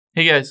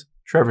Hey guys,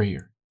 Trevor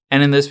here.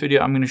 And in this video,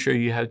 I'm going to show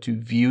you how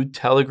to view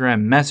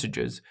Telegram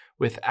messages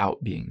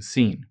without being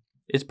seen.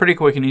 It's pretty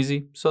quick and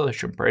easy, so let's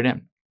jump right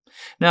in.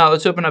 Now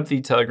let's open up the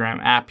Telegram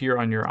app here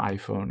on your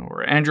iPhone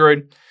or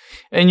Android.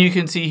 And you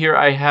can see here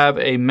I have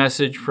a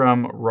message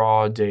from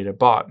Raw Data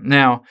Bot.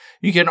 Now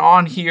you can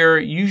on here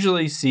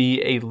usually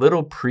see a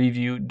little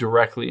preview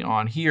directly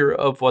on here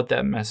of what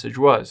that message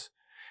was.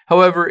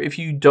 However, if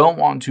you don't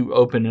want to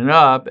open it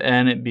up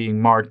and it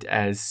being marked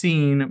as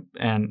seen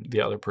and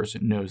the other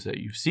person knows that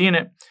you've seen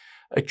it,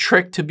 a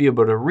trick to be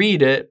able to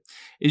read it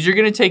is you're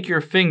going to take your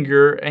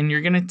finger and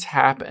you're going to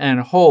tap and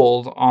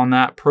hold on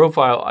that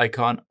profile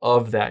icon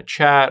of that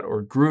chat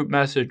or group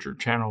message or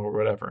channel or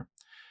whatever.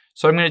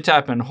 So I'm going to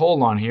tap and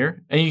hold on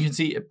here and you can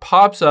see it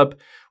pops up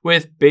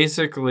with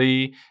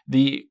basically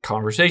the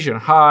conversation.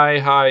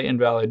 Hi,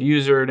 invalid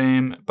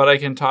username, but I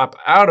can tap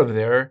out of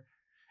there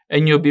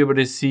and you'll be able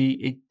to see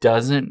it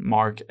doesn't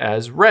mark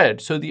as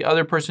read. So the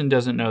other person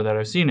doesn't know that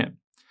I've seen it.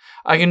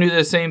 I can do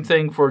the same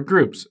thing for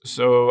groups.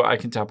 So I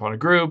can tap on a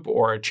group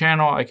or a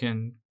channel, I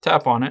can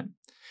tap on it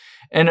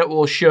and it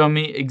will show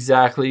me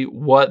exactly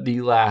what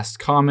the last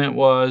comment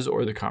was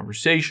or the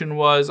conversation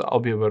was. I'll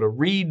be able to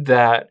read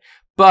that,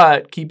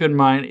 but keep in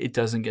mind, it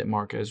doesn't get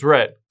marked as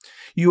read.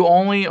 You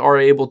only are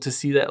able to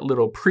see that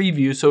little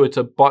preview. So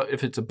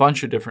if it's a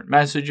bunch of different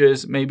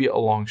messages, maybe a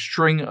long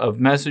string of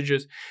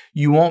messages,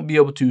 you won't be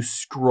able to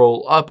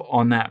scroll up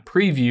on that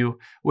preview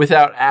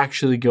without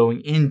actually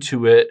going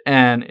into it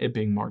and it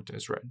being marked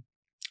as read.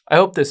 I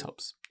hope this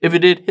helps. If it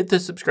did, hit the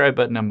subscribe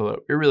button down below.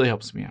 It really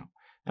helps me out.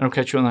 And I'll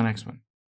catch you on the next one.